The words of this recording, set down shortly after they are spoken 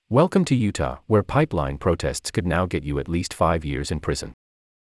Welcome to Utah, where pipeline protests could now get you at least 5 years in prison.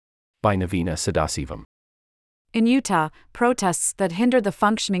 By Navina Sadasivam. In Utah, protests that hinder the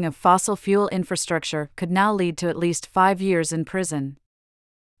functioning of fossil fuel infrastructure could now lead to at least 5 years in prison.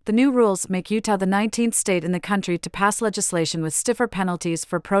 The new rules make Utah the 19th state in the country to pass legislation with stiffer penalties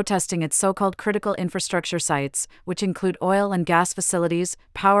for protesting at so-called critical infrastructure sites, which include oil and gas facilities,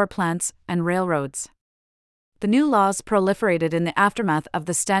 power plants, and railroads. The new laws proliferated in the aftermath of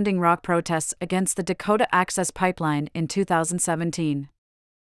the Standing Rock protests against the Dakota Access Pipeline in 2017.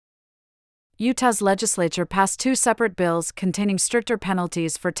 Utah's legislature passed 2 separate bills containing stricter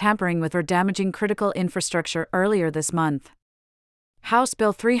penalties for tampering with or damaging critical infrastructure earlier this month. House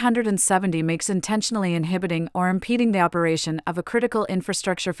Bill 370 makes intentionally inhibiting or impeding the operation of a critical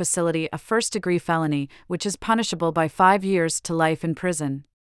infrastructure facility a first-degree felony, which is punishable by 5 years to life in prison.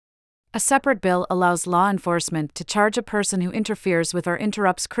 A separate bill allows law enforcement to charge a person who interferes with or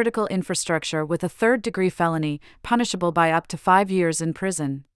interrupts critical infrastructure with a third-degree felony, punishable by up to 5 years in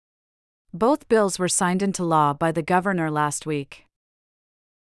prison. Both bills were signed into law by the governor last week.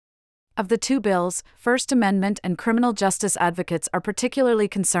 Of the 2 bills, First Amendment and criminal justice advocates are particularly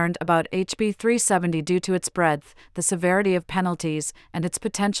concerned about HB 370 due to its breadth, the severity of penalties, and its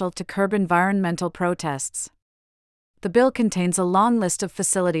potential to curb environmental protests. The bill contains a long list of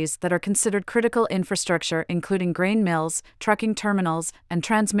facilities that are considered critical infrastructure, including grain mills, trucking terminals, and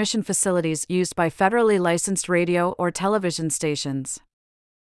transmission facilities used by federally licensed radio or television stations.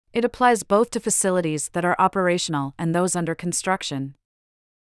 It applies both to facilities that are operational and those under construction.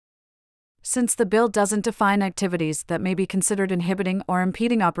 Since the bill doesn't define activities that may be considered inhibiting or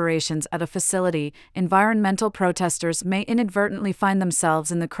impeding operations at a facility, environmental protesters may inadvertently find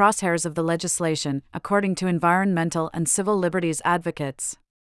themselves in the crosshairs of the legislation, according to environmental and civil liberties advocates.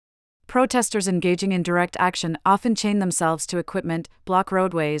 Protesters engaging in direct action often chain themselves to equipment, block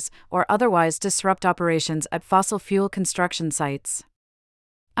roadways, or otherwise disrupt operations at fossil fuel construction sites.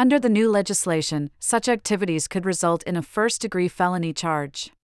 Under the new legislation, such activities could result in a first-degree felony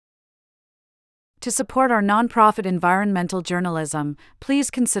charge. To support our nonprofit environmental journalism, please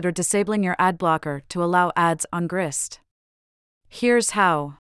consider disabling your ad blocker to allow ads on Grist. Here's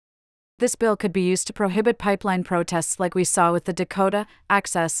how. This bill could be used to prohibit pipeline protests like we saw with the Dakota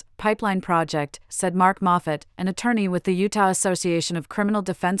Access Pipeline project, said Mark Moffett, an attorney with the Utah Association of Criminal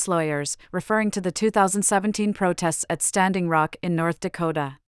Defense Lawyers, referring to the 2017 protests at Standing Rock in North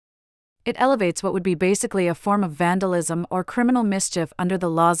Dakota. It elevates what would be basically a form of vandalism or criminal mischief under the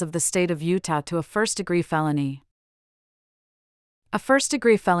laws of the state of Utah to a first-degree felony. A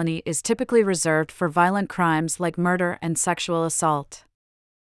first-degree felony is typically reserved for violent crimes like murder and sexual assault.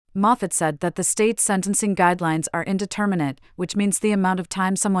 Moffett said that the state's sentencing guidelines are indeterminate, which means the amount of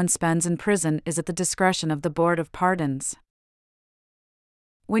time someone spends in prison is at the discretion of the Board of Pardons.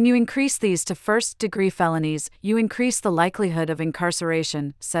 When you increase these to first-degree felonies, you increase the likelihood of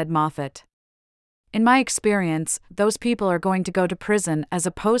incarceration, said Moffett. In my experience, those people are going to go to prison as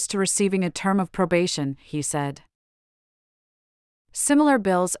opposed to receiving a term of probation, he said. Similar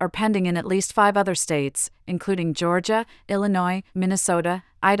bills are pending in at least 5 other states, including Georgia, Illinois, Minnesota,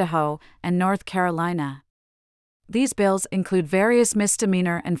 Idaho, and North Carolina. These bills include various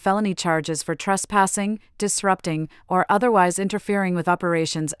misdemeanor and felony charges for trespassing, disrupting, or otherwise interfering with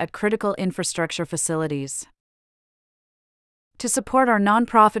operations at critical infrastructure facilities. To support our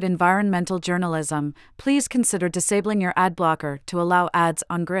nonprofit environmental journalism, please consider disabling your ad blocker to allow ads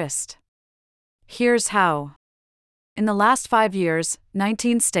on Grist. Here's how. In the last 5 years,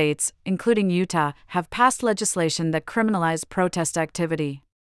 19 states, including Utah, have passed legislation that criminalize protest activity.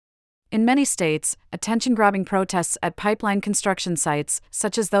 In many states, attention-grabbing protests at pipeline construction sites,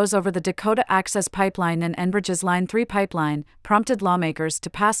 such as those over the Dakota Access Pipeline and Enbridge's Line 3 pipeline, prompted lawmakers to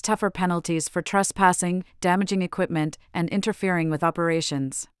pass tougher penalties for trespassing, damaging equipment, and interfering with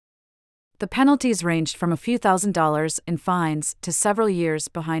operations. The penalties ranged from a few $1,000s in fines to several years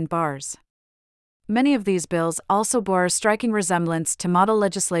behind bars. Many of these bills also bore a striking resemblance to model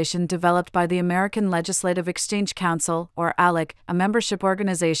legislation developed by the American Legislative Exchange Council, or ALEC, a membership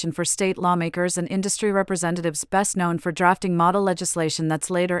organization for state lawmakers and industry representatives best known for drafting model legislation that's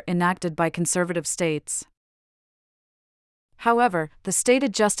later enacted by conservative states. However, the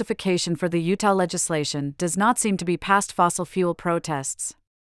stated justification for the Utah legislation does not seem to be past fossil fuel protests.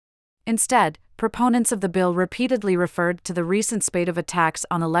 Instead, proponents of the bill repeatedly referred to the recent spate of attacks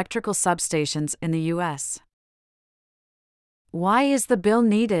on electrical substations in the U.S. Why is the bill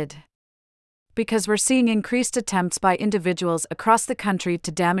needed? Because we're seeing increased attempts by individuals across the country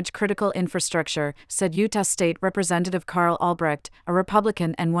to damage critical infrastructure, said Utah State Representative Carl Albrecht, a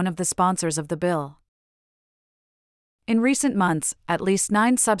Republican and one of the sponsors of the bill. In recent months, at least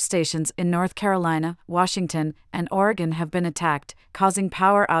 9 substations in North Carolina, Washington, and Oregon have been attacked, causing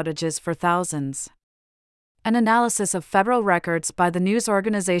power outages for thousands. An analysis of federal records by the news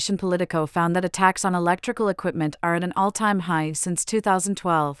organization Politico found that attacks on electrical equipment are at an all-time high since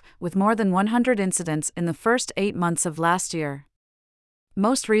 2012, with more than 100 incidents in the first 8 months of last year.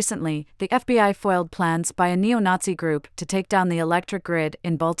 Most recently, the FBI foiled plans by a neo-Nazi group to take down the electric grid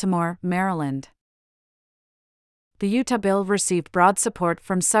in Baltimore, Maryland. The Utah bill received broad support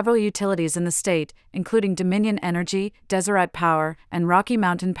from several utilities in the state, including Dominion Energy, Deseret Power, and Rocky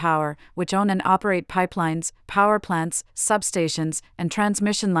Mountain Power, which own and operate pipelines, power plants, substations, and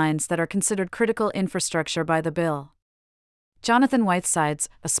transmission lines that are considered critical infrastructure by the bill. Jonathan Whitesides,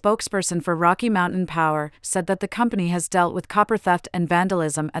 a spokesperson for Rocky Mountain Power, said that the company has dealt with copper theft and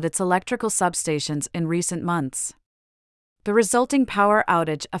vandalism at its electrical substations in recent months. The resulting power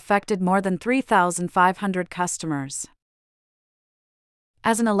outage affected more than 3,500 customers.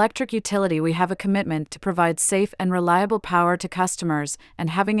 As an electric utility, we have a commitment to provide safe and reliable power to customers, and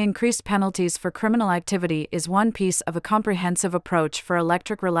having increased penalties for criminal activity is one piece of a comprehensive approach for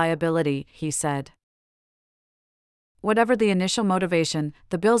electric reliability, he said. Whatever the initial motivation,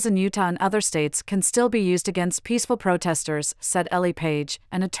 the bills in Utah and other states can still be used against peaceful protesters, said Ellie Page,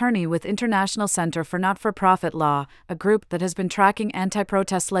 an attorney with International Center for Not-for-Profit Law, a group that has been tracking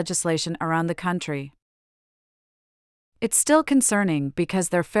anti-protest legislation around the country. It's still concerning because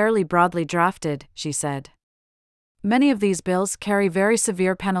they're fairly broadly drafted, she said. Many of these bills carry very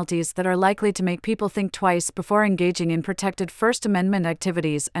severe penalties that are likely to make people think twice before engaging in protected First Amendment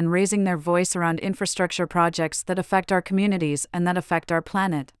activities and raising their voice around infrastructure projects that affect our communities and that affect our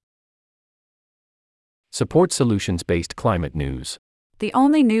planet. Support solutions-based climate news. The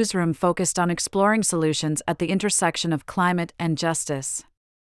only newsroom focused on exploring solutions at the intersection of climate and justice.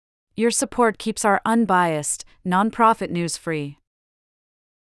 Your support keeps our unbiased, nonprofit news free.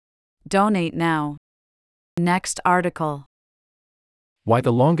 Donate now. Next article. Why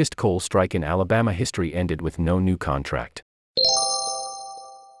the longest coal strike in Alabama history ended with no new contract.